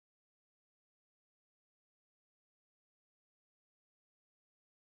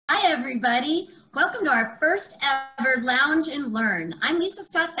Hi, everybody. Welcome to our first ever Lounge and Learn. I'm Lisa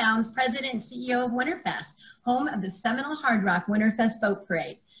Scott Founds, President and CEO of Winterfest, home of the seminal Hard Rock Winterfest Boat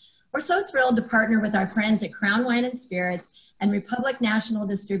Parade. We're so thrilled to partner with our friends at Crown Wine and Spirits and Republic National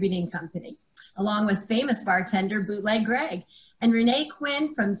Distributing Company, along with famous bartender Bootleg Greg and Renée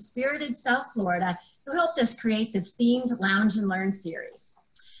Quinn from Spirited South Florida, who helped us create this themed Lounge and Learn series.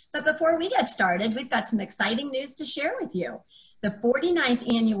 But before we get started, we've got some exciting news to share with you. The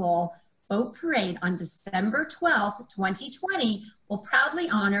 49th annual Boat Parade on December 12th, 2020 will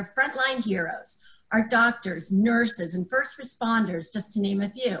proudly honor frontline heroes, our doctors, nurses, and first responders, just to name a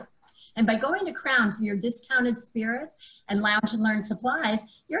few. And by going to Crown for your discounted spirits and Lounge and Learn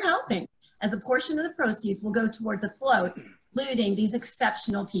supplies, you're helping, as a portion of the proceeds will go towards a float, including these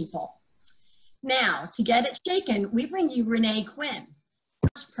exceptional people. Now, to get it shaken, we bring you Renée Quinn,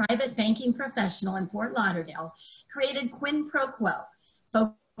 private banking professional in Fort Lauderdale, created Quinn Pro Quo,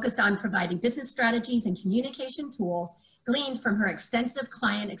 focused on providing business strategies and communication tools gleaned from her extensive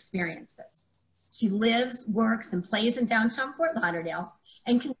client experiences. She lives, works, and plays in downtown Fort Lauderdale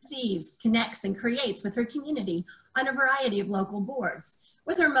and conceives, connects, and creates with her community on a variety of local boards,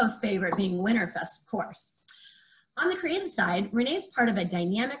 with her most favorite being Winterfest, of course. On the creative side, Renee's part of a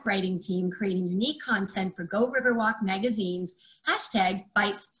dynamic writing team creating unique content for Go Riverwalk magazine's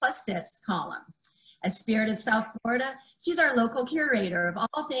 #Bites+Sips column. As Spirited South Florida, she's our local curator of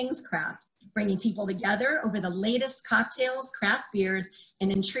all things craft, bringing people together over the latest cocktails, craft beers, and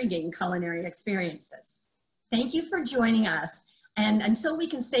intriguing culinary experiences. Thank you for joining us. And until we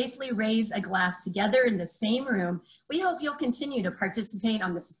can safely raise a glass together in the same room, we hope you'll continue to participate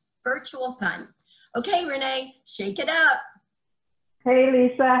on this virtual fun. Okay, Renee, shake it up. Hey,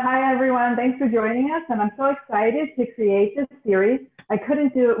 Lisa. Hi, everyone. Thanks for joining us. And I'm so excited to create this series. I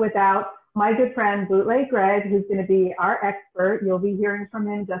couldn't do it without my good friend, Bootleg Greg, who's going to be our expert. You'll be hearing from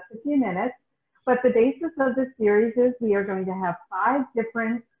him in just a few minutes. But the basis of this series is we are going to have 5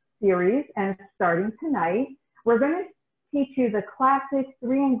 different series. And starting tonight, we're going to teach you the classic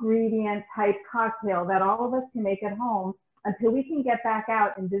 3-ingredient type cocktail that all of us can make at home until we can get back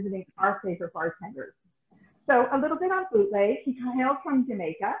out and visiting our favorite bartenders. So a little bit on Bootleg. He hails from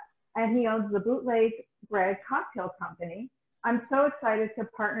Jamaica and he owns the Bootleg Greg Cocktail Company. I'm so excited to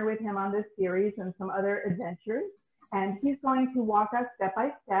partner with him on this series and some other adventures. And he's going to walk us step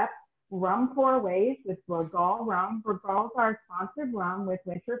by step, rum 4 ways with Brugal Rum. Brugal is our sponsored rum with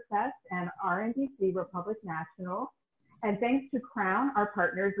Winterfest and RNDC Republic National. And thanks to Crown, our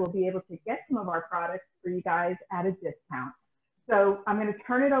partners will be able to get some of our products for you guys at a discount. So I'm going to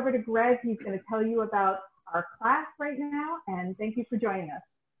turn it over to Greg. He's going to tell you about our class right now. And thank you for joining us.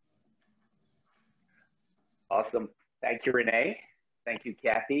 Awesome. Thank you, Renee. Thank you,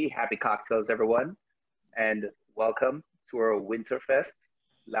 Kathy. Happy cocktails, everyone. And welcome to our Winterfest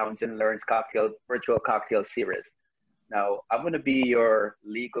Lounge and Learn virtual cocktail series. Now, I'm going to be your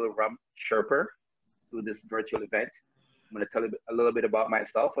legal rum sherpa through this virtual event. I'm going to tell you a little bit about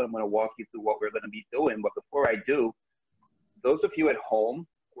myself, and I'm going to walk you through what we're going to be doing. But before I do, those of you at home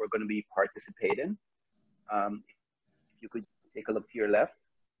who are going to be participating, if you could take a look to your left,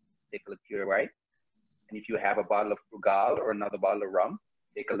 take a look to your right. And if you have a bottle of Brugal or another bottle of rum,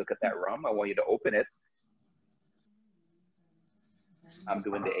 take a look at that rum. I want you to open it. I'm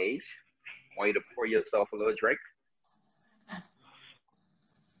doing the age. I want you to pour yourself a little drink.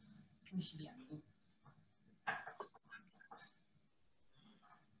 We should be on.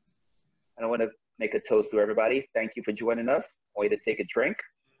 I want to make a toast to everybody. Thank you for joining us. I want you to take a drink.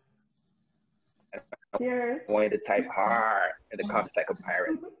 Cheers. I want you to type hard in the comments like a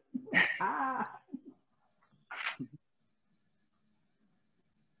pirate.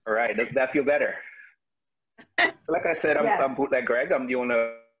 All right, does that feel better? So like I said, I'm Bootleg Greg. I'm the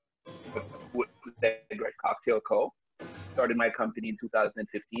owner of Bootleg Greg Cocktail Co. Started my company in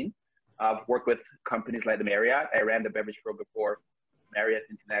 2015. I've worked with companies like the Marriott. I ran the beverage program for Marriott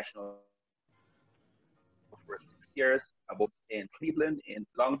International for 6 years. I worked in Cleveland, in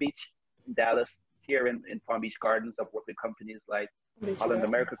Long Beach, in Dallas, here in Palm Beach Gardens. I've worked with companies like Holland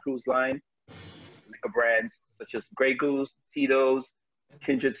America Cruise Line, liquor brands such as Grey Goose, Tito's,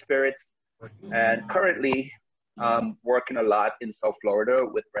 Kindred Spirits, and currently working a lot in South Florida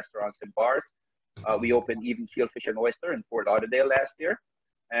with restaurants and bars. We opened Even Keel Fish and Oyster in Fort Lauderdale last year.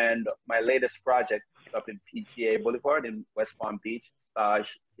 And my latest project is up in PGA Boulevard in West Palm Beach,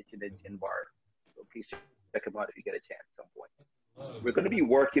 Stage Kitchen and Gin Bar. So please check them out if you get a chance at some point. We're going to be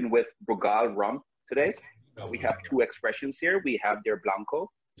working with Brugal Rum today. We have 2 expressions here. We have their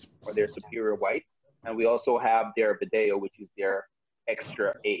Blanco, or their Superior White, and we also have their Badeo, which is their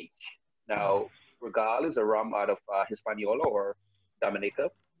Extra Age. Now, Brugal is a rum out of Hispaniola or Dominica.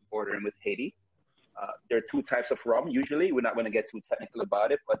 bordering with Haiti. There are two types of rum. Usually, we're not going to get too technical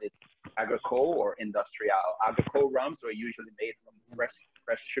about it, but it's agricole or industrial. Agricole rums are usually made from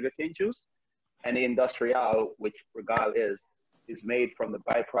fresh sugarcane juice, and the industrial, which Brugal is made from the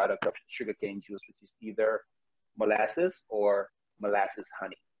byproduct of sugarcane juice, which is either molasses or molasses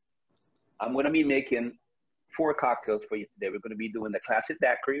honey. I'm going to be making 4 cocktails for you today. We're going to be doing the classic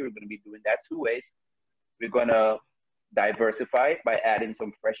daiquiri. We're going to be doing that 2 ways. We're going to diversify it by adding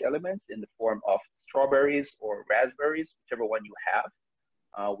some fresh elements in the form of strawberries or raspberries, whichever one you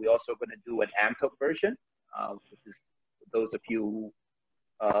have. We're also going to do an amped up version, which is for those of you who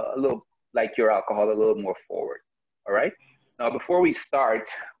a little like your alcohol, a little more forward. All right. Now, before we start,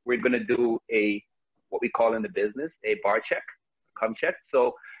 we're going to do what we call in the business a bar check, cum check.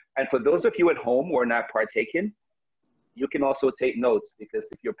 So, and for those of you at home who are not partaking, you can also take notes, because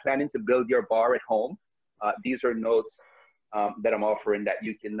if you're planning to build your bar at home, these are notes that I'm offering that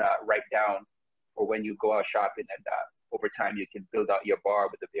you can write down for when you go out shopping, and over time you can build out your bar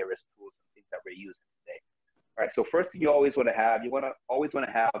with the various tools and things that we're using today. All right, so first thing you always want to have, always want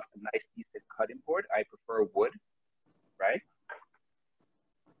to have a nice decent cutting board. I prefer wood, right?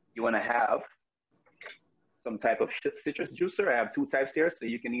 You want to have some type of citrus juicer. I have 2 types here, so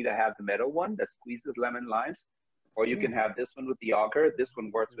you can either have the metal one that squeezes lemon limes, or you can have this one with the auger. This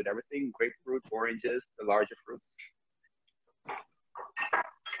one works with everything: grapefruit, oranges, the larger fruits.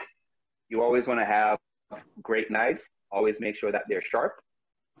 You always want to have great knives. Always make sure that they're sharp.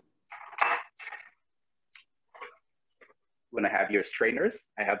 You want to have your strainers.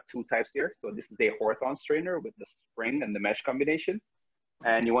 I have 2 types here. So this is a Hawthorne strainer with the spring and the mesh combination.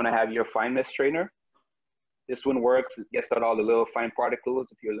 And you want to have your fine mesh strainer. This one works. It gets out all the little fine particles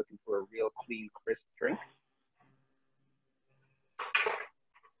if you're looking for a real clean, crisp drink.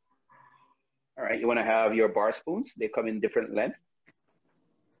 All right, you want to have your bar spoons. They come in different lengths.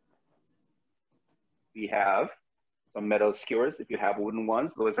 We have some metal skewers. If you have wooden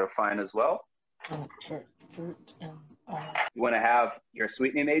ones, those are fine as well. You want to have your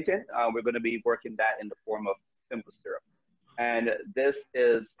sweetening agent. We're going to be working that in the form of simple syrup. And this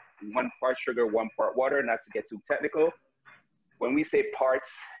is 1 part sugar, 1 part water, not to get too technical. When we say parts,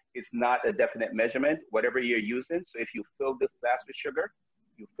 it's not a definite measurement, whatever you're using. So if you fill this glass with sugar,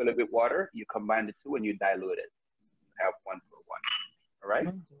 you fill it with water, you combine the 2 and you dilute it. You have 1 for 1, all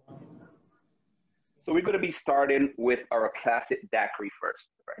right? So we're going to be starting with our classic daiquiri first,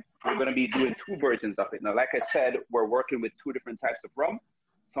 right? We're going to be doing 2 versions of it. Now, like I said, we're working with 2 different types of rum.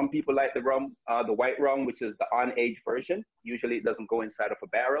 Some people like the rum, the white rum, which is the unaged version. Usually it doesn't go inside of a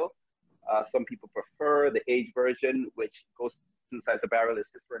barrel. Some people prefer the aged version, which goes inside the barrel. It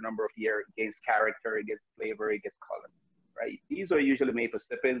sits for a number of years. It gains character, it gets flavor, it gets color, right? These are usually made for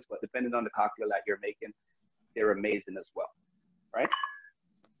sip-ins, but depending on the cocktail that you're making, they're amazing as well, right?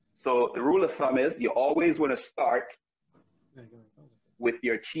 So the rule of thumb is you always want to start with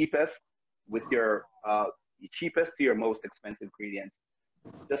your cheapest, cheapest to your most expensive ingredients.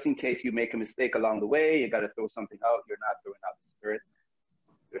 Just in case you make a mistake along the way, you got to throw something out. You're not throwing out the spirit.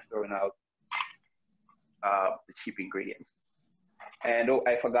 You're throwing out the cheap ingredients. And oh,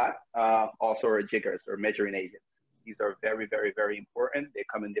 I forgot, also our jiggers or measuring agents. These are very, very, very important. They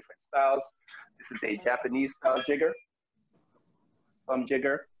come in different styles. This is a Japanese style jigger, thumb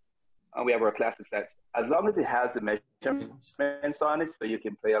jigger. We have our classic set. As long as it has the measurements on it so you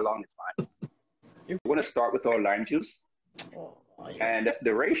can play along, it's fine. You want to start with our lime juice. And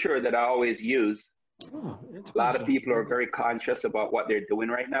the ratio that I always use, a lot of people are very conscious about what they're doing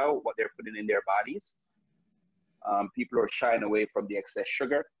right now, what they're putting in their bodies. People are shying away from the excess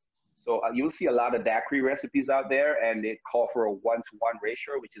sugar. So you'll see a lot of daiquiri recipes out there, and they call for a 1-to-1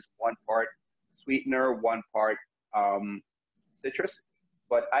 ratio, which is 1 part sweetener, 1 part citrus.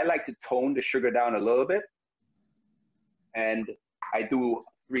 But I like to tone the sugar down a little bit, and I do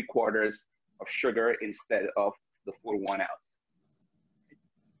 3/4 of sugar instead of the full 1 ounce.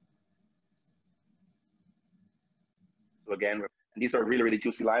 So again, and these are really, really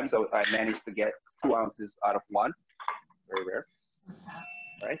juicy limes. So I managed to get 2 ounces out of 1. Very rare,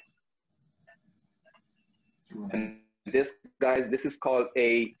 right? And this, guys, this is called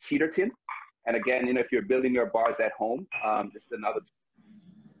a cheater tin. And again, you know, if you're building your bars at home, this is another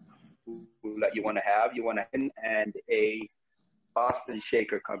tool that you want to have. You want to and a Boston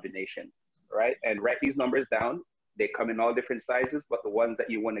shaker combination, right? And write these numbers down. They come in all different sizes, but the ones that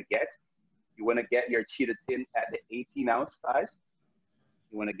you want to get your cheetah tin at the 18-ounce size.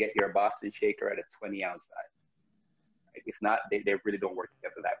 You want to get your Boston shaker at a 20-ounce size. Right? If not, they really don't work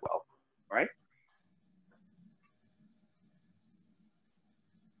together that well, right?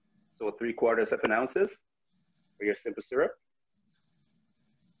 So 3/4 of an ounces for your simple syrup.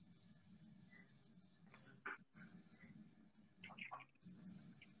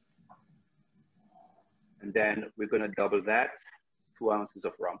 And then we're going to double that, 2 ounces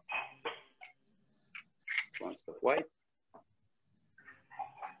of rum. 2 ounces of white.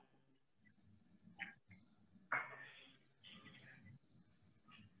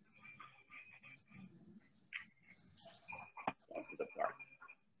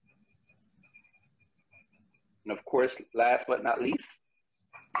 And of course, last but not least,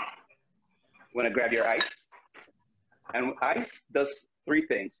 you want to grab your ice. And ice does 3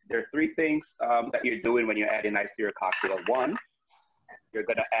 things. There are 3 things that you're doing when you're adding ice to your cocktail. 1, you're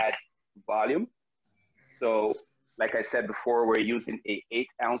going to add volume. So like I said before, we're using a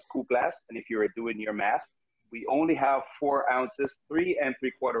 8-ounce coupe glass. And if you were doing your math, we only have 4 ounces, 3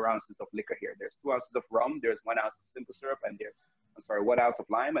 3/4 ounces of liquor here. There's 2 ounces of rum, there's 1 ounce of simple syrup, and there's, 1 ounce of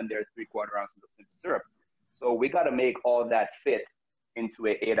lime, and there's 3/4 ounces of simple syrup. So we got to make all that fit into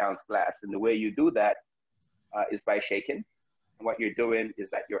an 8-ounce glass. And the way you do that is by shaking. And what you're doing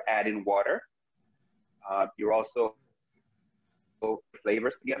is that you're adding water. You're also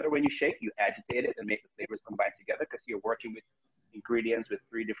flavors together when you shake. You agitate it and make the flavors combine together because you're working with ingredients with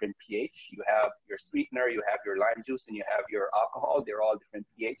 3 different pH. You have your sweetener, you have your lime juice, and you have your alcohol. They're all different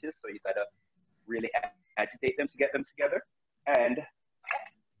pHs, so you got to really agitate them to get them together. And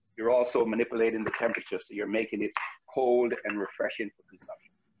you're also manipulating the temperature, so you're making it cold and refreshing for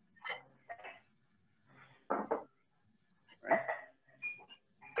consumption. Right?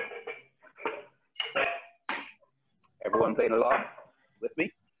 Everyone playing along with me?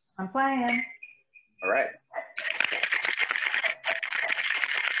 I'm playing. All right.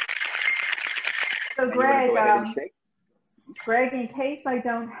 So Greg, Greg, in case I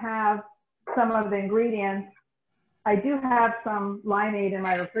don't have some of the ingredients, I do have some limeade in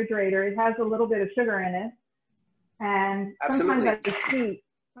my refrigerator. It has a little bit of sugar in it. And sometimes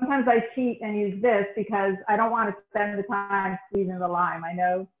I cheat and use this because I don't want to spend the time squeezing the lime. I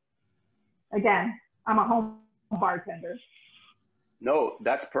know, again, I'm a home bartender. No,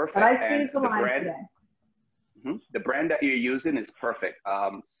 that's perfect. But I squeezed the lime today. The brand that you're using is perfect.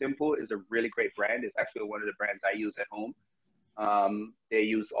 Simple is a really great brand. It's actually one of the brands I use at home. They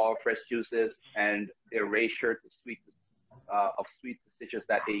use all fresh juices, and their ratio to sweet to citrus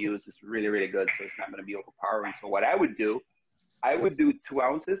that they use is really, really good. So it's not going to be overpowering. So what I would do 2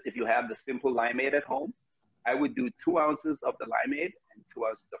 ounces. If you have the simple limeade at home, I would do 2 ounces of the limeade and 2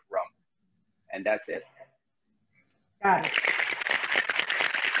 ounces of rum, and that's it. Got it.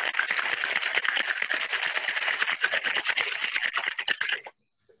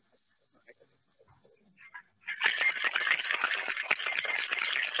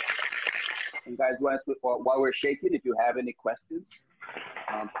 And guys, while we're shaking, if you have any questions,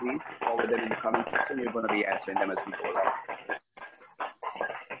 please forward them in the comment section. We're going to be answering them as we go along.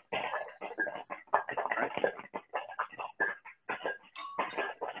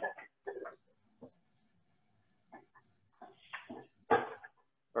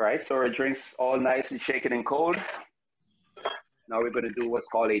 All right, so our drink's all nice and shaken and cold. Now we're going to do what's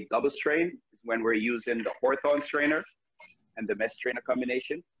called a double strain. It's when we're using the Hawthorne strainer and the mesh strainer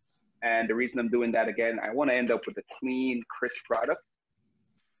combination. And the reason I'm doing that again, I want to end up with a clean, crisp product.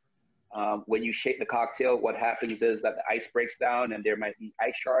 When you shake the cocktail, what happens is that the ice breaks down and there might be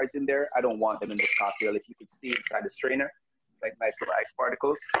ice shards in there. I don't want them in this cocktail. If you can see inside the strainer, like nice little ice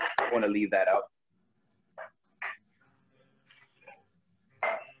particles, I want to leave that out.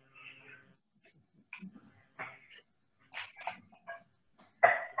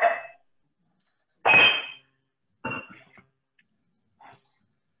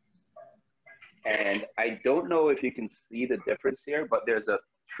 And I don't know if you can see the difference here, but there's a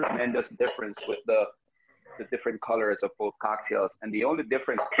tremendous difference with the different colors of both cocktails. And the only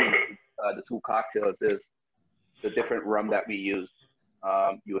difference between the 2 cocktails is the different rum that we use.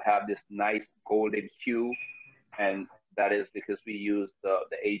 You have this nice golden hue, and that is because we use the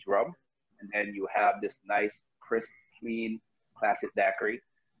aged rum. And then you have this nice, crisp, clean, classic daiquiri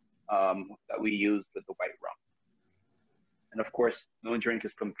that we use with the white rum. And of course, no drink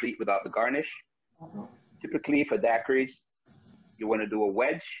is complete without the garnish. Typically for daiquiris, you want to do a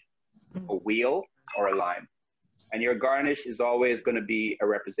wedge, a wheel, or a lime. And your garnish is always going to be a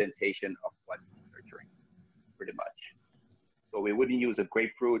representation of what's in your drink, pretty much. So we wouldn't use a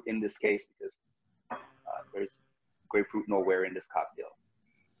grapefruit in this case because there's grapefruit nowhere in this cocktail.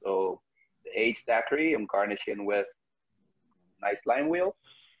 So the aged daiquiri, I'm garnishing with nice lime wheel.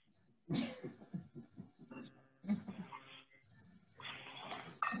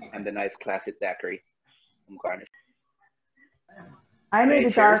 And the nice classic daiquiri from garnish. I made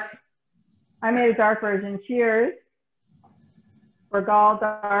a dark version. Cheers. Brugal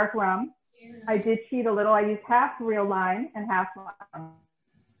dark rum. I did cheat a little. I used half real lime and half lime.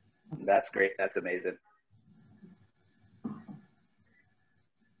 That's great. That's amazing.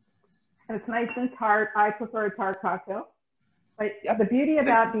 And it's nice and tart. I prefer a tart cocktail. But Yep. the beauty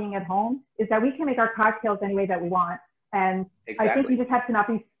about being at home is that we can make our cocktails any way that we want. And I think you just have to not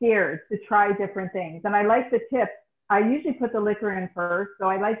be scared to try different things. And I like the tip. I usually put the liquor in first. So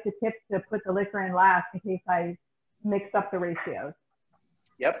I like the tip to put the liquor in last in case I mix up the ratios.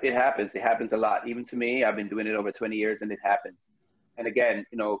 Yep, it happens. It happens a lot. Even to me, I've been doing it over 20 years and it happens. And again,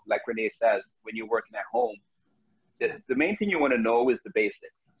 you know, like Renee says, when you're working at home, the main thing you want to know is the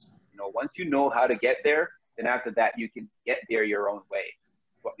basics. You know, once you know how to get there, then after that, you can get there your own way,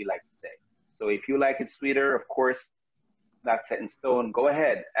 is what we like to say. So if you like it sweeter, of course, it's not set in stone. Go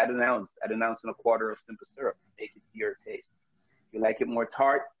ahead, add an ounce and a quarter of simple syrup. Make it to your taste. If you like it more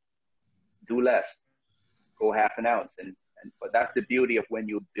tart, do less. Go half an ounce. But that's the beauty of when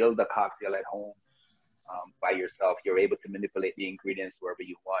you build a cocktail at home by yourself. You're able to manipulate the ingredients wherever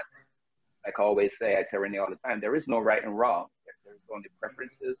you want. Like I always say, I tell Renee all the time, there is no right and wrong. There's only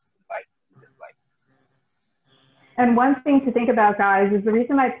preferences, likes, and dislikes. And one thing to think about, guys, is the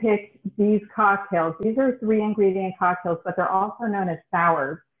reason I picked these cocktails. These are 3-ingredient cocktails, but they're also known as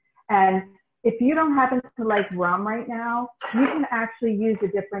sours. And if you don't happen to like rum right now, you can actually use a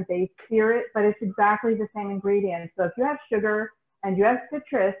different base spirit, but it's exactly the same ingredients. So if you have sugar and you have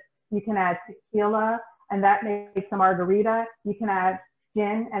citrus, you can add tequila, and that makes a margarita. You can add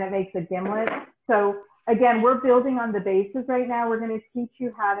gin, and it makes a gimlet. So again, we're building on the bases right now. We're going to teach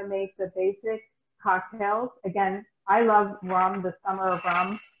you how to make the basic cocktails. Again, I love rum, the summer of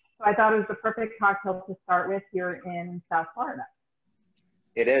rum. So I thought it was the perfect cocktail to start with here in South Florida.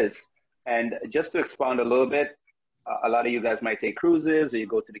 It is. And just to expand a little bit, a lot of you guys might take cruises or you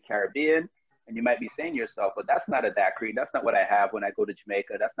go to the Caribbean, and you might be saying to yourself, but that's not a daiquiri. That's not what I have when I go to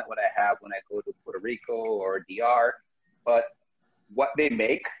Jamaica. That's not what I have when I go to Puerto Rico or DR. But what they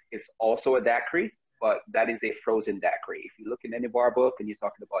make is also a daiquiri, but that is a frozen daiquiri. If you look in any bar book and you're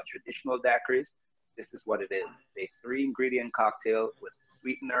talking about traditional daiquiris, this is what it is. It's a 3-ingredient cocktail with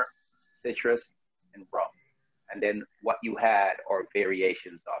sweetener, citrus, and rum. And then what you had are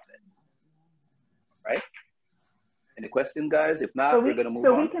variations of it. Right? Any questions, guys? If not, we're going to move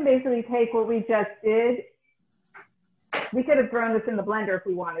on. So we can basically take what we just did. We could have thrown this in the blender if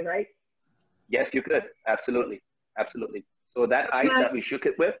we wanted, right? Yes, you could. Absolutely. Absolutely. So that ice that we shook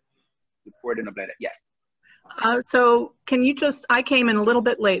it with, we poured in a blender. Yes. So can you just, I came in a little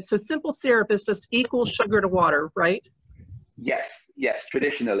bit late. So simple syrup is just equal sugar to water, right? Yes. Yes,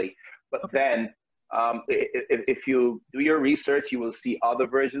 traditionally. But then if you do your research, you will see other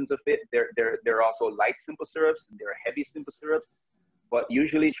versions of it. There are also light simple syrups and there are heavy simple syrups. But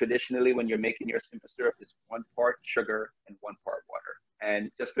usually, traditionally, when you're making your simple syrup, it's 1 part sugar and 1 part water.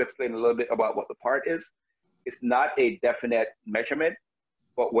 And just to explain a little bit about what the part is, it's not a definite measurement,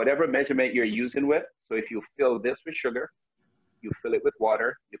 but whatever measurement you're using with. So if you fill this with sugar, you fill it with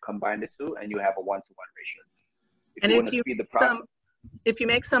water, you combine the two, and you have a 1-to-1 ratio. If you want to speed the process, if you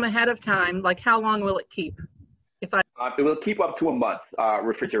make some ahead of time, like how long will it keep? If I it will keep up to a month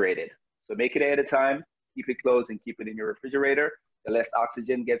refrigerated. So make it ahead of time, keep it closed, and keep it in your refrigerator. The less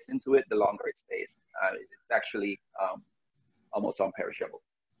oxygen gets into it, the longer it stays. It's actually almost unperishable.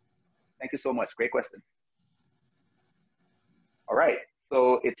 Thank you so much. Great question. All right,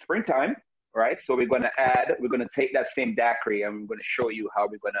 so it's springtime, all right? So we're gonna take that same daiquiri and we're gonna show you how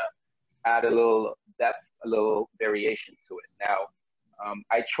we're gonna add a little depth, a little variation to it. Now,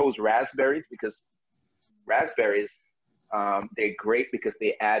 I chose raspberries because raspberries, they're great because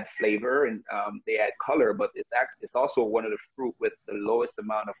they add flavor and they add color, but it's also one of the fruit with the lowest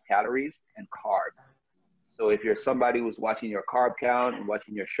amount of calories and carbs. So if you're somebody who's watching your carb count and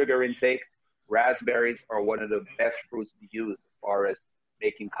watching your sugar intake, raspberries are one of the best fruits to use as far as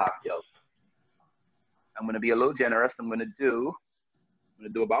making cocktails. I'm going to be a little generous. I'm going to do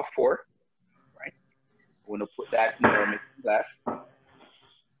about 4, right? I'm going to put that in our mixing glass.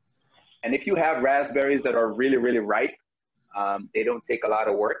 And if you have raspberries that are really, really ripe, they don't take a lot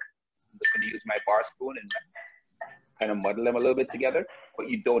of work. I'm just going to use my bar spoon and kind of muddle them a little bit together, but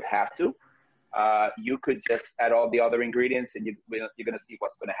you don't have to. You could just add all the other ingredients and you're going to see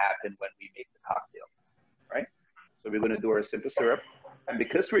what's going to happen when we make the cocktail, right? So we're going to do our simple syrup. And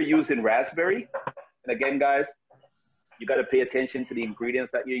because we're using raspberry, and again, guys, you got to pay attention to the ingredients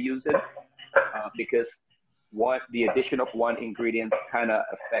that you're using because the addition of one ingredient kind of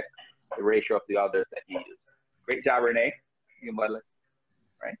affect the ratio of the others that you use. Great job, Renee. You muddle it,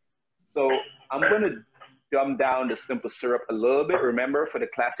 right? So I'm going to dumb down the simple syrup a little bit. Remember, for the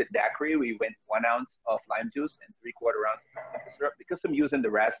classic daiquiri, we went 1 ounce of lime juice and 3/4 ounce of simple syrup. Because I'm using the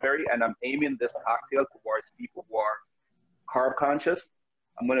raspberry and I'm aiming this cocktail towards people who are carb conscious,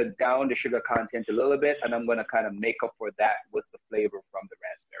 I'm going to down the sugar content a little bit and I'm going to kind of make up for that with the flavor from the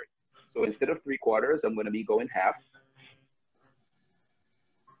raspberry. So instead of 3/4, I'm going to be going half.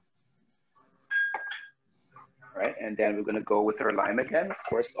 All right, and then we're going to go with our lime again. Of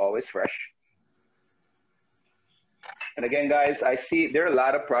course, always fresh. And again, guys, I see there are a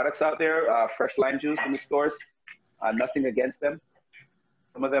lot of products out there, fresh lime juice in the stores. Nothing against them.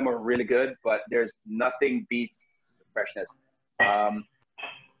 Some of them are really good, but there's nothing beats the freshness.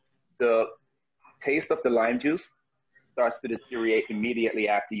 The taste of the lime juice starts to deteriorate immediately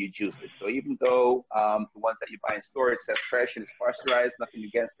after you juice it. So even though the ones that you buy in stores says fresh and it's pasteurized, nothing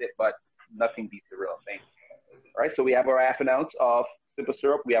against it, but nothing beats the real thing. All right, so we have our 1/2 ounce of simple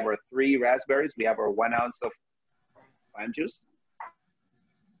syrup. We have our 3 raspberries. We have our 1 ounce of lime juice.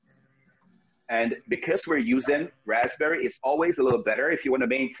 And because we're using raspberry, it's always a little better if you want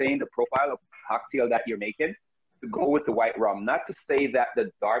to maintain the profile of the cocktail that you're making to go with the white rum. Not to say that the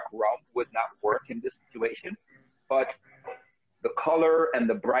dark rum would not work in this situation, but the color and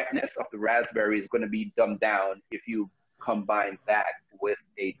the brightness of the raspberry is going to be dumbed down if you combine that with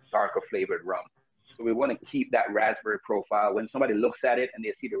a darker flavored rum. So we want to keep that raspberry profile. When somebody looks at it and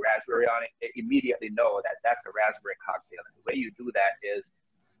they see the raspberry on it, they immediately know that that's a raspberry cocktail. And the way you do that is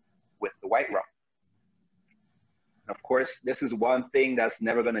with the white rum. And of course, this is one thing that's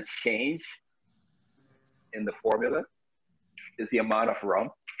never going to change in the formula is the amount of rum,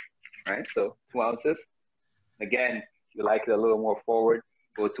 right? So 2 ounces. Again, if you like it a little more forward,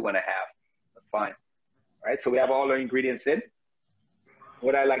 go 2.5. That's fine. All right, so we have all our ingredients in.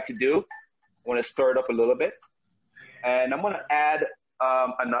 What I like to do, I want to stir it up a little bit. And I'm going to add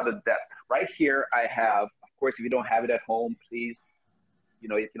another depth. Right here, I have, of course, if you don't have it at home, please, you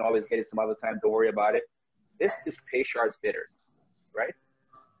know, you can always get it some other time. Don't worry about it. This is Peychaud's bitters, right?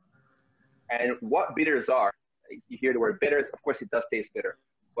 And what bitters are, you hear the word bitters, of course, it does taste bitter.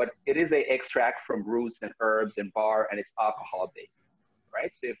 But it is an extract from roots and herbs and bar, and it's alcohol-based,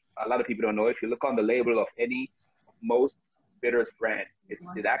 right? So if a lot of people don't know, if you look on the label of most bitters brand,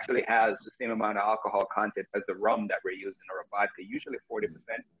 it actually has the same amount of alcohol content as the rum that we're using or a vodka, usually 40%,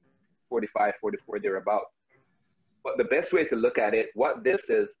 45, 44, thereabout. But the best way to look at it, what this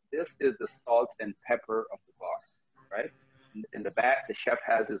is the salt and pepper of the bar, right? In the back, the chef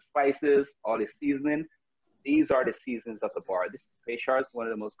has his spices, all his seasoning. These are the seasons of the bar. This is Peychaud's, one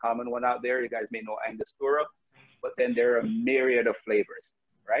of the most common one out there. You guys may know Angostura, but then there are a myriad of flavors,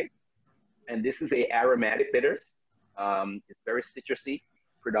 right? And this is a aromatic bitters. It's very citrusy,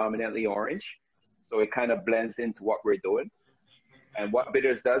 predominantly orange. So it kind of blends into what we're doing. And what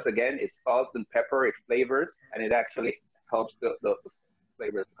bitters does, again, is salt and pepper, it flavors, and it actually helps the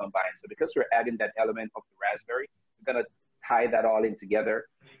flavors combine. So because we're adding that element of the raspberry, we're going to tie that all in together,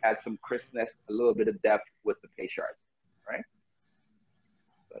 add some crispness, a little bit of depth with the Peychaud's, right?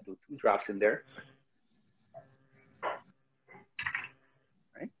 So I'll do 2 drops in there.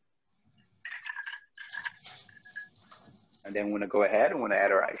 Right? And then we're going to go ahead and we're going to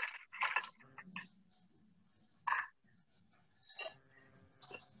add our ice.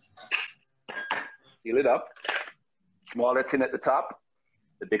 Seal it up. Smaller tin at the top,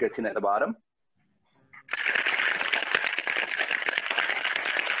 the bigger tin at the bottom.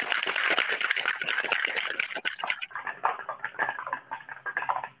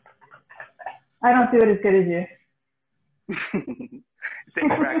 I don't do it as good as you. It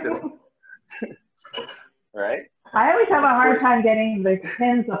takes practice. All right. I always have a hard time getting the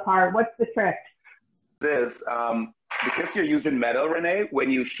tins apart. What's the trick? This because you're using metal, Renee, when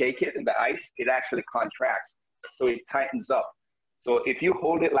you shake it in the ice, it actually contracts, so it tightens up. So if you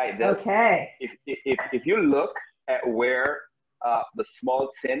hold it like this, okay. If you look at where the small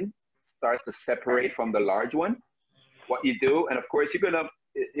tin starts to separate from the large one, what you do, and of course you're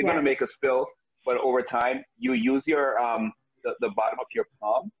gonna make a spill, but over time you use your the bottom of your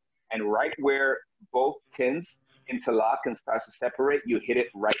palm, and right where both tins interlock and starts to separate, you hit it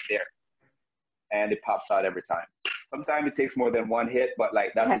right there, and it pops out every time. Sometimes it takes more than one hit, but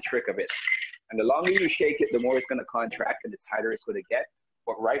like that's the trick of it. And the longer you shake it, the more it's going to contract and the tighter it's going to get.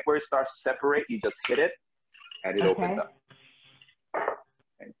 But right where it starts to separate, you just hit it and it opens up.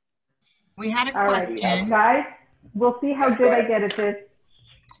 Okay. We had a All question. Right, guys, we'll see how good I get at this.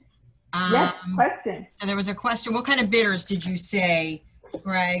 Yes, question. So there was a question. What kind of bitters did you say,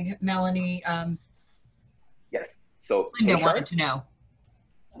 Greg, Melanie? Yes. So Linda wanted to know.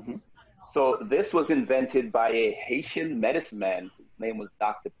 Mm-hmm. So this was invented by a Haitian medicine man. His name was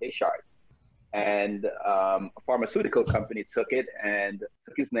Dr. Peychaud. And a pharmaceutical company took it and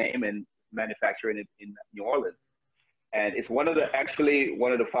took his name and manufactured it in New Orleans. And it's one of the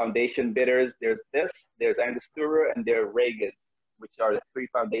foundation bitters. There's Angostura, and there are Reagan's, which are the 3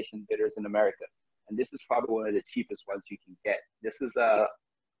 foundation bitters in America. And this is probably one of the cheapest ones you can get. This is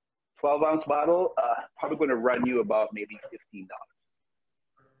 12-ounce bottle, probably going to run you about maybe $15.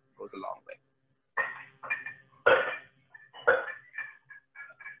 Goes a long way.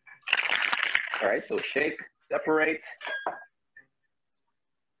 All right, so shake, separate.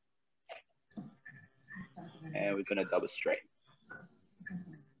 And we're gonna double strain.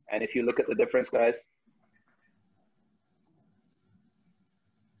 And if you look at the difference, guys,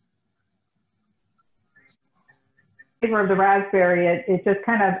 flavor of the raspberry, it just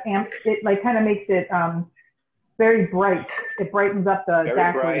kind of amps it, like kind of makes it very bright. It brightens up the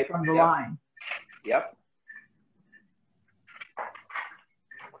daiquiri from the lime. Yep.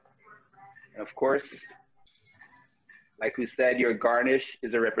 And of course, like we said, your garnish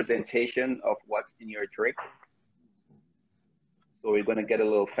is a representation of what's in your drink. So we're gonna get a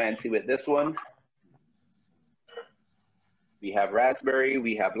little fancy with this one. We have raspberry,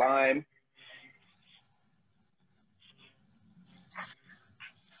 we have lime.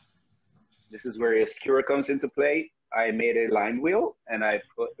 This is where your skewer comes into play. I made a lime wheel and I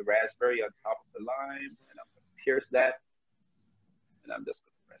put the raspberry on top of the lime and I'm gonna pierce that. And I'm just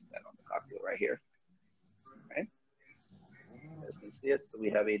gonna press that on the cocktail right here. Right? As you can see it, so we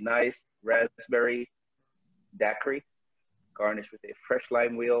have a nice raspberry daiquiri garnished with a fresh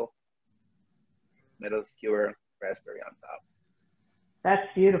lime wheel, middle skewer, raspberry on top. That's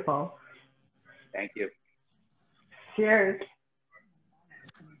beautiful. Thank you. Cheers.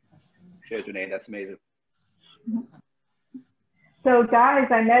 Cheers, Renee. That's amazing. So guys,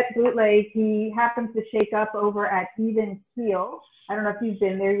 I met Bootleg. He happens to shake up over at Even Keel. I don't know if you've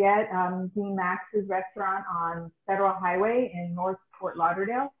been there yet. Dean Max's restaurant on Federal Highway in North Fort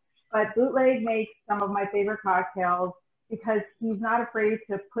Lauderdale. But Bootleg makes some of my favorite cocktails because he's not afraid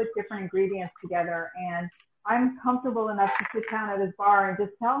to put different ingredients together. And I'm comfortable enough to sit down at his bar and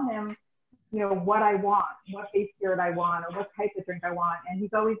just tell him, you know, what I want, what base spirit I want, or what type of drink I want. And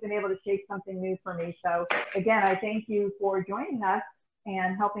he's always been able to shake something new for me. So again, I thank you for joining us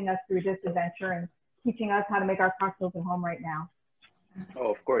and helping us through this adventure and teaching us how to make our cocktails at home right now. Oh,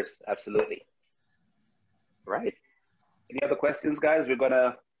 of course, absolutely. Right. Any other questions, guys? We're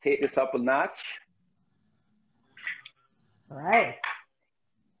gonna take this up a notch. All right.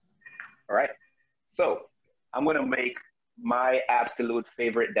 All right. So I'm gonna make my absolute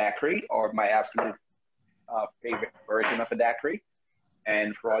favorite daiquiri, or my absolute favorite version of a daiquiri.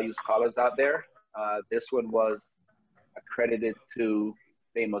 And for all you scholars out there, this one was accredited to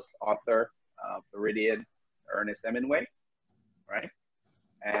famous author, Floridian Ernest Hemingway, right?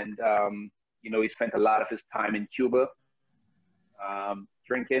 And, you know, he spent a lot of his time in Cuba,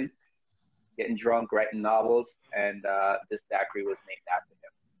 drinking, getting drunk, writing novels, and this daiquiri was named after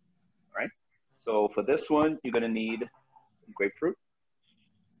him, right? So for this one, you're gonna need grapefruit.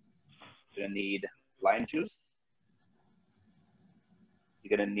 You're gonna need lime juice.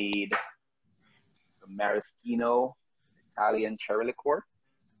 You're gonna need some maraschino Italian cherry liqueur.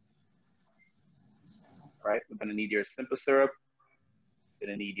 All right, we're gonna need your simple syrup. You're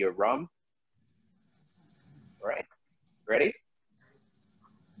gonna need your rum. All right, ready?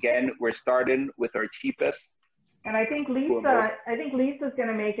 Again, we're starting with our cheapest. And I think Lisa's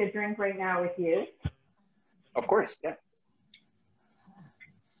gonna make a drink right now with you. Of course, yeah.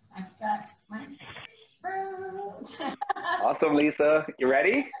 I've got my fruit. Awesome, Lisa. You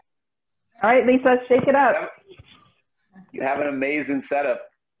ready? All right, Lisa, shake it up. You have an amazing setup.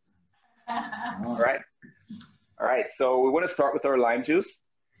 All right. All right, so we want to start with our lime juice.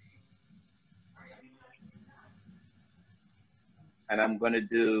 And I'm going to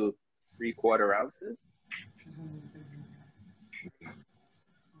do 3/4 ounces.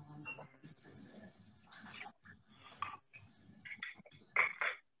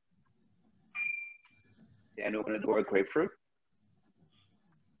 And we're going to do our grapefruit.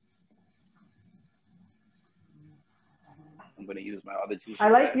 I'm going to use my other juice. I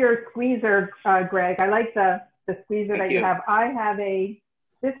like your squeezer, Greg. I like the squeezer that you have. I have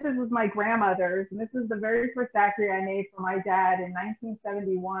this is my grandmother's, and this is the very first daiquiri I made for my dad in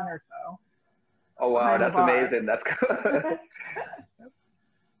 1971 or so. Oh, wow, that's amazing. That's good.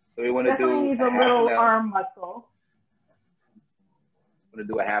 So we want to Definitely needs a little arm muscle. I'm going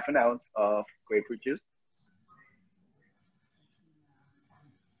to do a 1/2 ounce of grapefruit juice.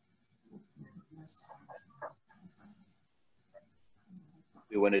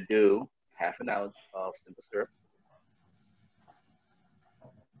 We want to do 1/2 ounce of simple syrup.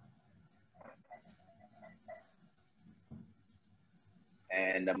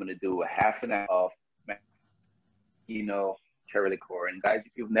 And I'm going to do a 1/2 ounce of cherry liqueur. And guys,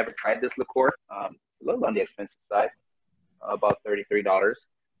 if you've never tried this liqueur, a little on the expensive side, about $33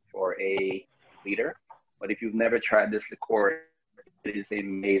 for a liter. But if you've never tried this liqueur, It is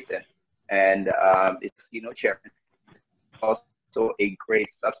amazing. And it's, cherry. It's also a great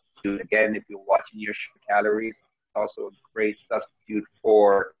substitute. Again, if you're watching your calories, also a great substitute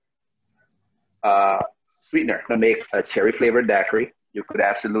for sweetener. To make a cherry flavored daiquiri, you could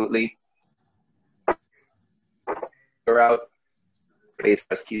absolutely pour out place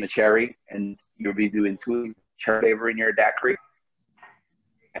a cherry, and you'll be doing 2 cherry flavor in your daiquiri,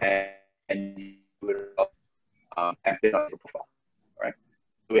 and you will amp it up your profile. All right.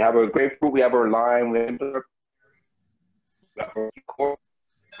 So we have our grapefruit, we have our lime, we have our core.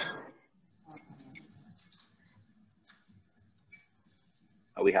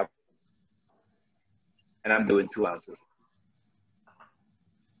 We have, and I'm doing 2 ounces.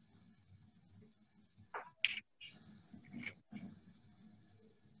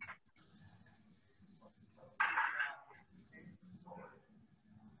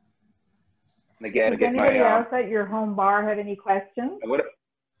 And again, does anybody else at your home bar have any questions?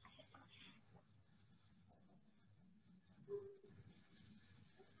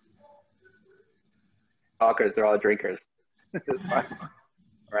 Talkers, they're all drinkers. It's fine.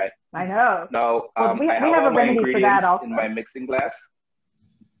 All right. I know. Now, well, we I have have all a my remedy for that ingredients also. in my mixing glass.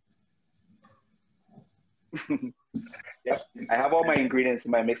 Yep, I have all my ingredients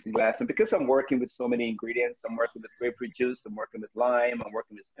in my mixing glass, and because I'm working with so many ingredients, I'm working with grapefruit juice, I'm working with lime, I'm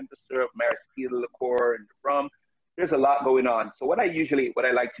working with simple syrup, maraschino liqueur, and rum. There's a lot going on. So what I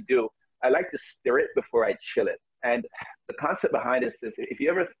like to do, I like to stir it before I chill it. And the concept behind this is, if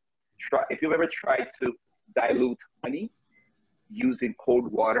you've ever tried to dilute honey using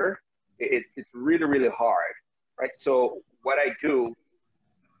cold water, it's really, really hard, right? So what I do,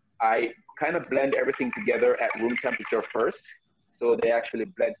 I kind of blend everything together at room temperature first, so they actually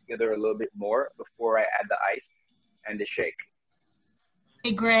blend together a little bit more before I add the ice and the shake.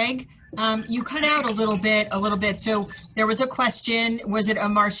 Hey, Greg, you cut out a little bit. So there was a question, was it a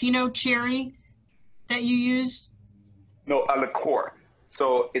maraschino cherry that you used? No, a liqueur.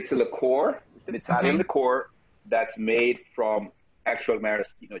 So it's a liqueur, it's an Italian liqueur that's made from actual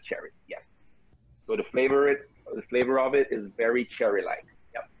maraschino cherries, yes. So the flavor of it is very cherry-like.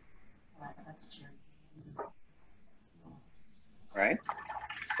 Yep. That's cherry. All right.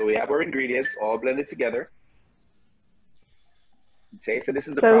 So we have our ingredients all blended together. Okay, so this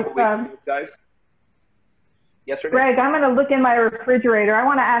is the proper way to do it, guys. Yes, Renée? Greg, I'm going to look in my refrigerator. I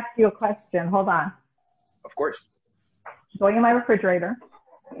want to ask you a question. Hold on. Of course. Going in my refrigerator.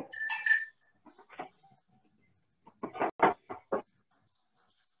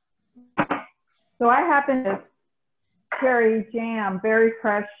 So I happen to cherry jam, very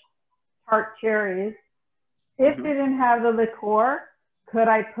fresh tart cherries. If it didn't have the liqueur, could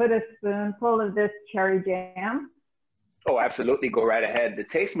I put a spoonful of this cherry jam? Oh, absolutely. Go right ahead. The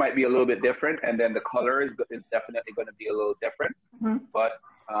taste might be a little bit different, and then the color is definitely going to be a little different. But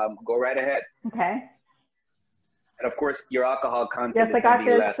go right ahead. Okay. And of course, your alcohol content yes, is I got going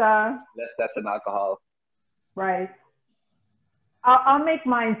to be this, less that's an alcohol. Right. I'll make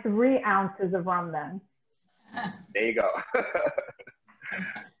mine 3 ounces of rum then. There you go.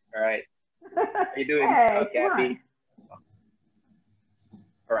 All right. How you doing, hey, Kathy?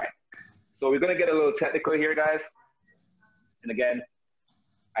 All right. So we're going to get a little technical here, guys. And again,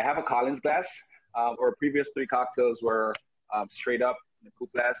 I have a Collins glass. Our previous 3 cocktails were straight up in a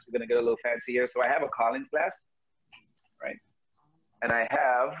coupe glass. We're going to get a little fancy here. So I have a Collins glass, right? And I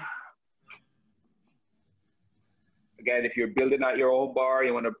have, again, if you're building out your own bar,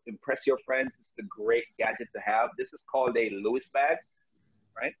 you want to impress your friends, it's a great gadget to have. This is called a Lewis bag,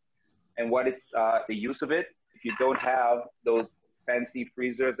 right? And what is the use of it? If you don't have those fancy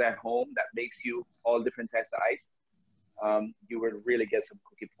freezers at home that makes you all different types of ice, you would really get some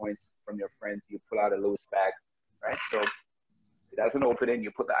cookie points from your friends. You pull out a Lewis bag, right? So it has an opening,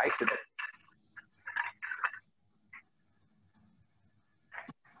 you put the ice in it.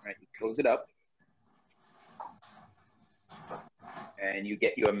 Right, you close it up. And you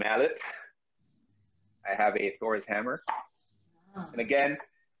get you a mallet. I have a Thor's hammer. And again,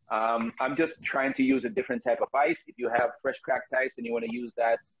 I'm just trying to use a different type of ice. If you have fresh cracked ice and you want to use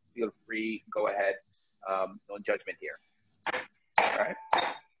that, feel free, go ahead. No judgment here. All right.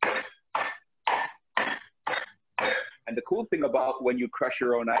 And the cool thing about when you crush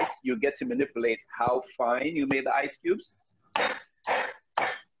your own ice, you get to manipulate how fine you made the ice cubes.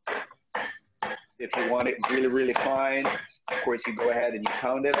 If you want it really, really fine, of course, you go ahead and you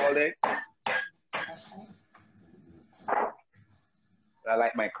pound it all day. I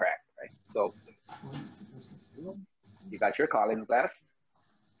like my crack, right? So you got your Collins glass,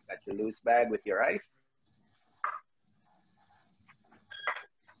 got your Lewis bag with your ice.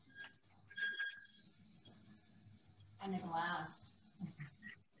 And a glass.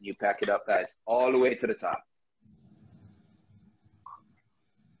 You pack it up, guys, all the way to the top.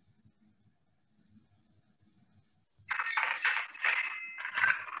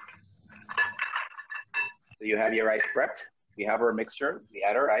 So you have your ice prepped. We have our mixture. We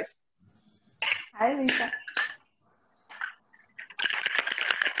add our ice. Hi, Lisa.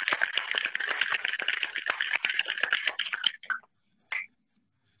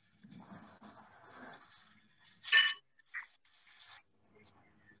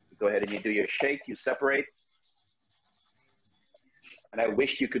 Go ahead and you do your shake, you separate. And I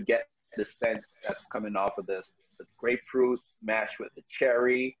wish you could get the scent that's coming off of this. The grapefruit mashed with the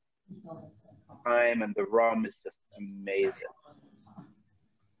cherry, thyme, and the rum is just amazing.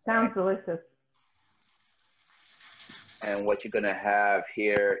 Sounds delicious. And what you're gonna have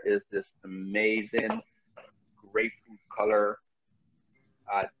here is this amazing grapefruit color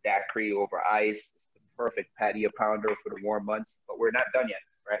daiquiri over ice. It's the perfect patio pounder for the warm months, but we're not done yet,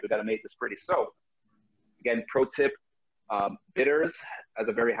 right? We gotta make this pretty. So again, pro tip, bitters has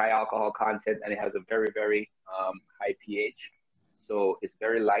a very high alcohol content and it has a very, very high pH. So it's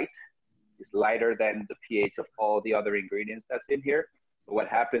very light. It's lighter than the pH of all the other ingredients that's in here. So what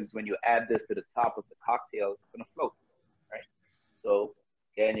happens when you add this to the top of the cocktail, it's gonna float, right? So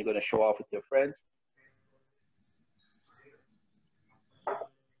again, you're gonna show off with your friends.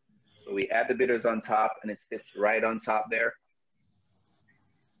 So we add the bitters on top and it sits right on top there,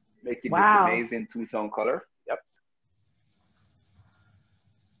 making this amazing two-tone color. Yep.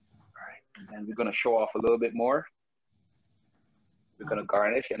 All right, and then we're gonna show off a little bit more. We're gonna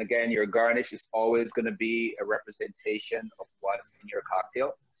garnish, and again, your garnish is always gonna be a representation of what's in your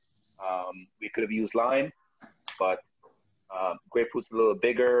cocktail. We could have used lime, but grapefruit's a little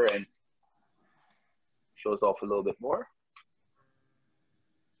bigger and shows off a little bit more.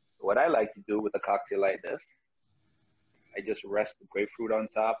 What I like to do with a cocktail like this, I just rest the grapefruit on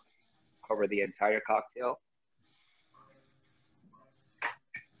top, cover the entire cocktail. I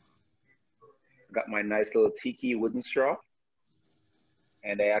got my nice little tiki wooden straw,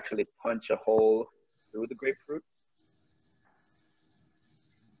 and I actually punch a hole through the grapefruit.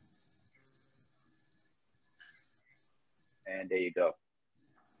 And there you go.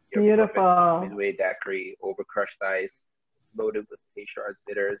 Your beautiful midway daiquiri over crushed ice, loaded with Peychaud's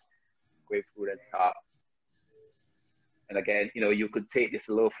bitters, grapefruit on top. And again, you know, you could take this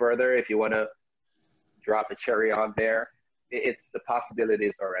a little further if you want to drop a cherry on there. It's the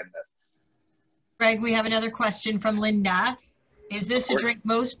possibilities are endless. Greg, we have another question from Linda. Is this a drink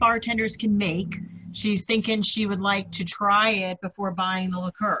most bartenders can make? She's thinking she would like to try it before buying the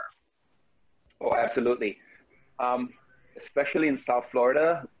liqueur. Oh, absolutely. Especially in South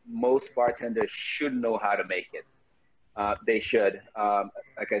Florida, most bartenders should know how to make it. They should.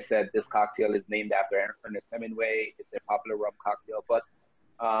 Like I said, this cocktail is named after Ernest Hemingway. It's a popular rum cocktail. But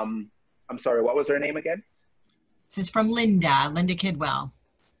I'm sorry, what was her name again? This is from Linda Kidwell.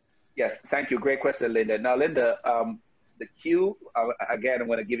 Yes, thank you. Great question, Linda. Now, Linda, the cue, again, I'm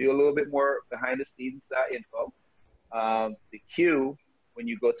going to give you a little bit more behind the scenes info. The cue, when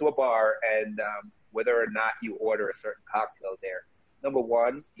you go to a bar and whether or not you order a certain cocktail there, number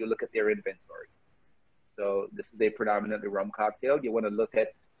one, you look at their inventory. So this is a predominantly rum cocktail. You want to look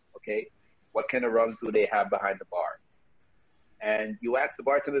at, okay, what kind of rums do they have behind the bar? And you ask the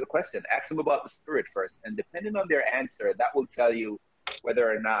bartender the question, ask them about the spirit first. And depending on their answer, that will tell you whether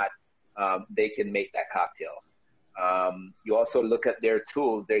or not they can make that cocktail. You also look at their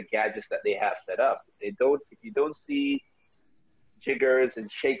tools, their gadgets that they have set up. If you don't see jiggers and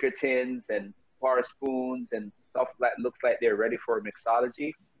shaker tins and bar spoons and stuff that looks like they're ready for a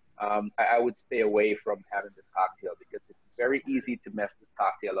mixology, I would stay away from having this cocktail because it's very easy to mess this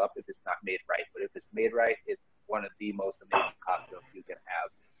cocktail up if it's not made right. But if it's made right, it's one of the most amazing cocktails you can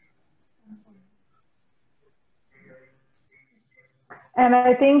have. And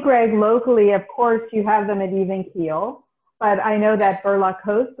I think, Greg, locally, of course, you have them at even keel, but I know that Burlock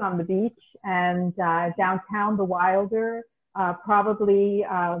Coast on the beach and downtown, the Wilder, probably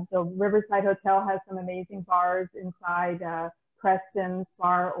the Riverside Hotel has some amazing bars inside Preston's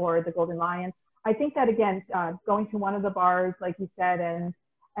bar or the Golden Lion. I think that, again, going to one of the bars, like you said,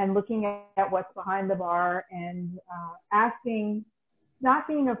 and looking at what's behind the bar and asking, not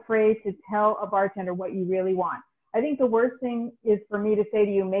being afraid to tell a bartender what you really want. I think the worst thing is for me to say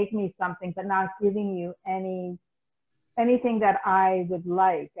to you, make me something, but not giving you anything that I would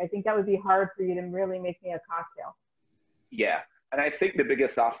like. I think that would be hard for you to really make me a cocktail. Yeah, and I think the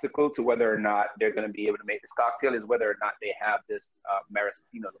biggest obstacle to whether or not they're going to be able to make this cocktail is whether or not they have this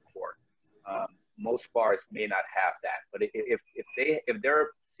maraschino liqueur. Most bars may not have that, but if they're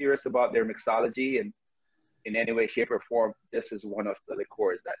serious about their mixology and in any way, shape, or form, this is one of the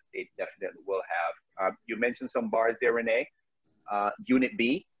liqueurs that they definitely will have. You mentioned some bars there, Renee. Unit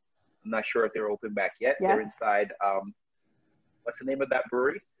B, I'm not sure if they're open back yet. Yes. They're inside, what's the name of that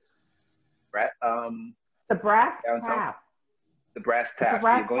brewery? The Brass downtown? Tap. The Brass Tap. The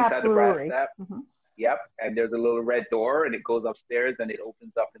Brass So you go inside Tap the Brass Brewery. Tap. Mm-hmm. Yep. And there's a little red door, and it goes upstairs, and it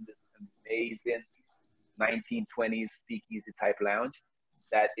opens up in this amazing 1920s speakeasy type lounge.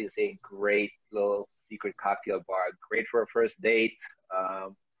 That is a great little secret cocktail bar. Great for a first date.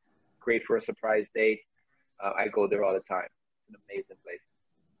 Great for a surprise date. I go there all the time. It's an amazing place.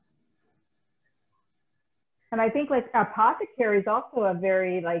 And I think like Apothecary is also a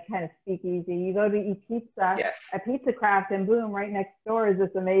very like kind of speakeasy. You go to eat pizza Yes. at Pizza Craft, and boom, right next door is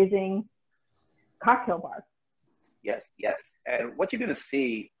this amazing cocktail bar. Yes, yes. And what you're going to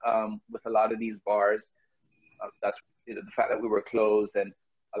see with a lot of these bars, that's the fact that we were closed, and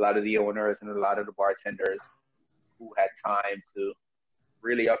a lot of the owners and a lot of the bartenders who had time to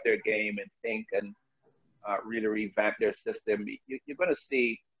really up their game and think and really revamp their system. You're going to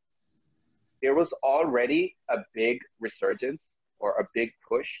see there was already a big resurgence or a big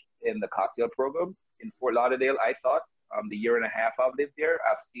push in the cocktail program in Fort Lauderdale. I thought the year and a half I've lived there,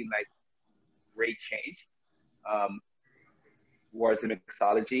 I've seen like great change towards the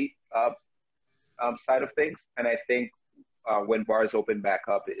mixology side of things. And I think when bars open back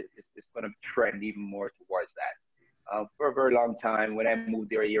up, it's going to trend even more towards that. For a very long time, when I moved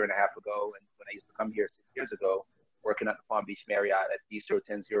there a year and a half ago, and when I used to come here 6 years ago, working at the Palm Beach Marriott at Bistro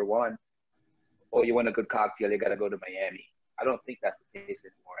 1001, oh, you want a good cocktail, you got to go to Miami. I don't think that's the case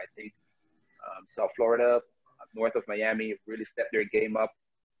anymore. I think South Florida, north of Miami, really stepped their game up.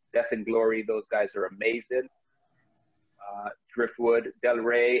 Death and Glory, those guys are amazing. Driftwood,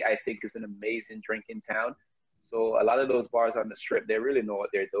 Delray, I think is an amazing drinking town. So a lot of those bars on the strip, they really know what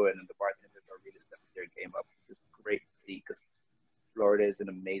they're doing, and the bartenders are really stepping their game up. It's great to see because Florida is an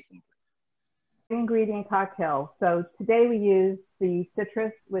amazing place. Ingredient cocktail. So today we used the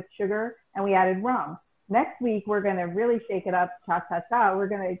citrus with sugar, and we added rum. Next week, we're going to really shake it up, cha-cha-cha. We're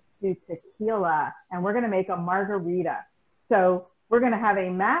going to do tequila, and we're going to make a margarita. So we're going to have a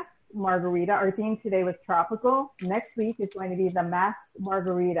masked margarita. Our theme today was tropical. Next week is going to be the masked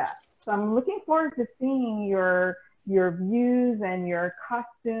margarita. So I'm looking forward to seeing your views and your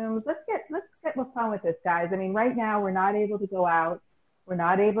costumes. Let's get fun with this, guys. I mean, right now we're not able to go out. We're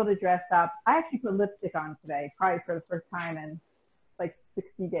not able to dress up. I actually put lipstick on today, probably for the first time in like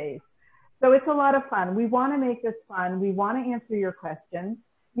 60 days. So it's a lot of fun. We want to make this fun. We want to answer your questions.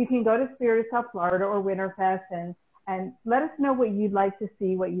 You can go to Spirit of South Florida or Winterfest and let us know what you'd like to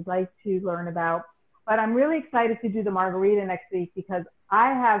see, what you'd like to learn about. But I'm really excited to do the margarita next week because I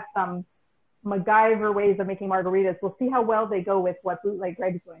have some MacGyver ways of making margaritas. We'll see how well they go with what Bootleg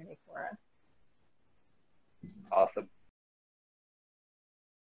Greg is going to make for us. Awesome.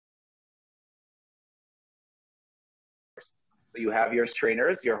 So you have your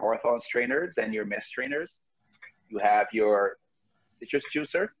strainers, your Hawthorne strainers and your mesh strainers. You have your citrus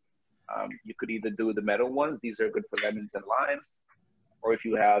juicer. You could either do the metal ones. These are good for lemons and limes. Or if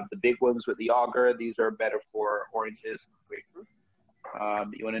you have the big ones with the auger, these are better for oranges and grapefruit.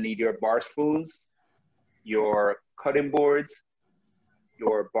 You want to need your bar spoons, your cutting boards,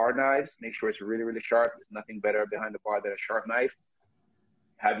 your bar knives. Make sure it's really, really sharp. There's nothing better behind the bar than a sharp knife.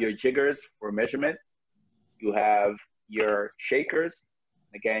 Have your jiggers for measurement. You have your shakers.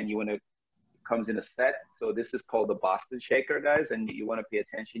 Again, you want to, it comes in a set. So this is called the Boston shaker, guys, and you want to pay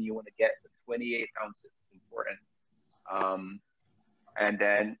attention. You want to get the 28 ounces. It's important. And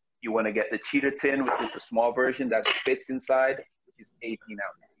then you want to get the cheater tin, which is the small version that fits inside, which is 18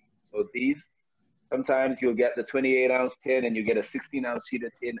 ounces. So these, sometimes you'll get the 28 ounce tin and you get a 16 ounce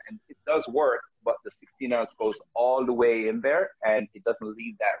cheater tin, and it does work, but the 16 ounce goes all the way in there and it doesn't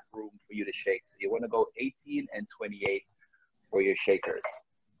leave that room for you to shake. So you want to go 18 and 28 for your shakers.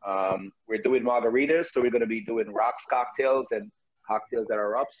 We're doing margaritas, so we're going to be doing rocks cocktails and cocktails that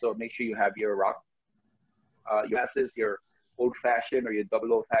are up. So make sure you have your rock glasses, your old-fashioned or your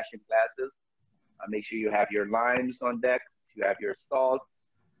double old-fashioned glasses. Make sure you have your limes on deck. You have your salt.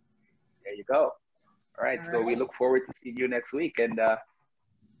 There you go. All right, so we look forward to seeing you next week, and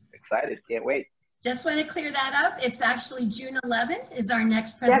excited, can't wait. Just want to clear that up. It's actually June 11th is our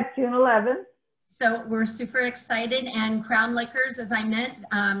next presentation. Yes, June 11th. So we're super excited, and Crown Liquors, as I meant,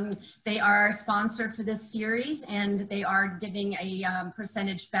 they are our sponsor for this series, and they are giving a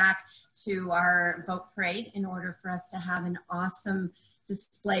percentage back to our boat parade in order for us to have an awesome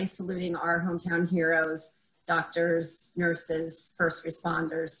display saluting our hometown heroes doctors, nurses, first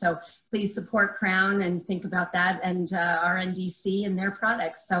responders. So please support Crown and think about that and RNDC and their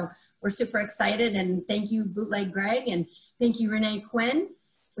products. So we're super excited, and thank you, Bootleg Greg, and thank you, Renée Quinn.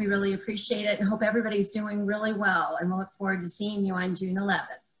 We really appreciate it and hope everybody's doing really well, and we'll look forward to seeing you on June 11th.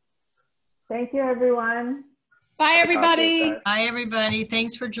 Thank you, everyone. Bye, everybody. Bye, everybody.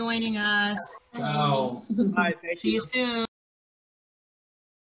 Thanks for joining us. Bye. Bye. Thank you. See you soon.